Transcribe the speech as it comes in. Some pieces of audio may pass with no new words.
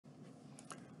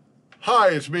Hi,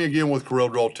 it's me again with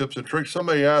Corel Draw Tips and Tricks.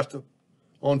 Somebody asked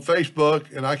on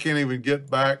Facebook, and I can't even get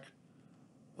back.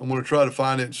 I'm going to try to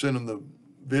find it and send them the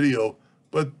video.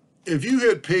 But if you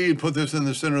hit P and put this in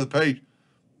the center of the page,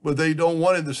 but they don't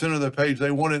want it in the center of the page,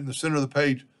 they want it in the center of the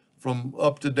page from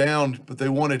up to down, but they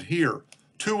want it here.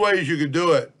 Two ways you could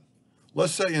do it.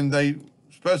 Let's say, and they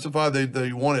specify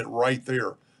they want it right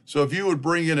there. So if you would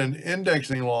bring in an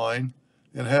indexing line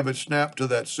and have it snap to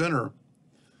that center,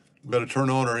 we've got to turn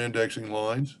on our indexing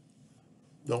lines.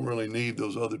 Don't really need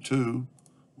those other two.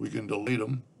 We can delete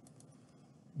them.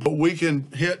 But we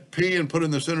can hit P and put in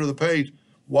the center of the page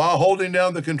while holding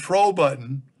down the control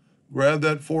button. Grab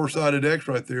that four-sided X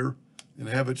right there and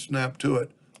have it snap to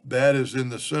it. That is in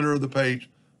the center of the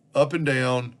page, up and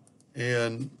down,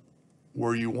 and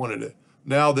where you wanted it.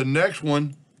 Now the next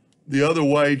one, the other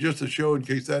way, just to show in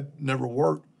case that never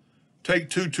worked, take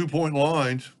two-point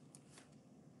lines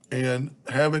and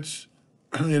have it,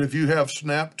 and if you have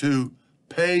snap to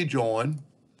page on,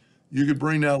 you could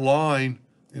bring that line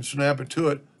and snap it to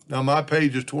it. Now my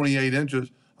page is 28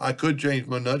 inches. I could change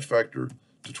my nudge factor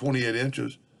to 28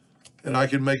 inches, and I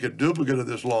can make a duplicate of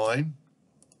this line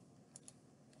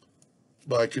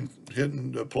by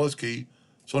hitting the plus key.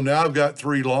 So now I've got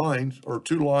three lines, or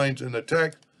two lines in the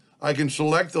text. I can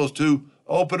select those two,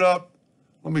 open up,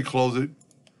 let me close it,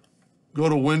 go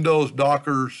to Windows,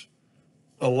 Dockers,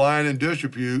 Align and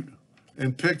Distribute,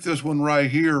 and pick this one right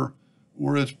here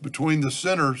where it's between the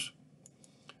centers.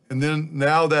 And then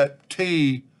now that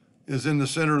T is in the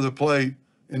center of the plate,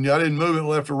 and I didn't move it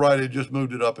left or right, it just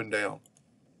moved it up and down.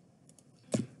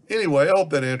 Anyway, I hope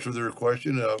that answered their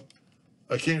question.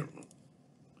 I can't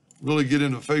really get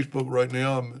into Facebook right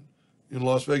now. I'm in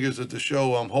Las Vegas at the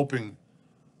show. I'm hoping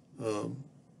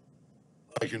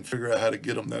I can figure out how to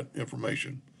get them that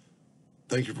information.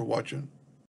 Thank you for watching.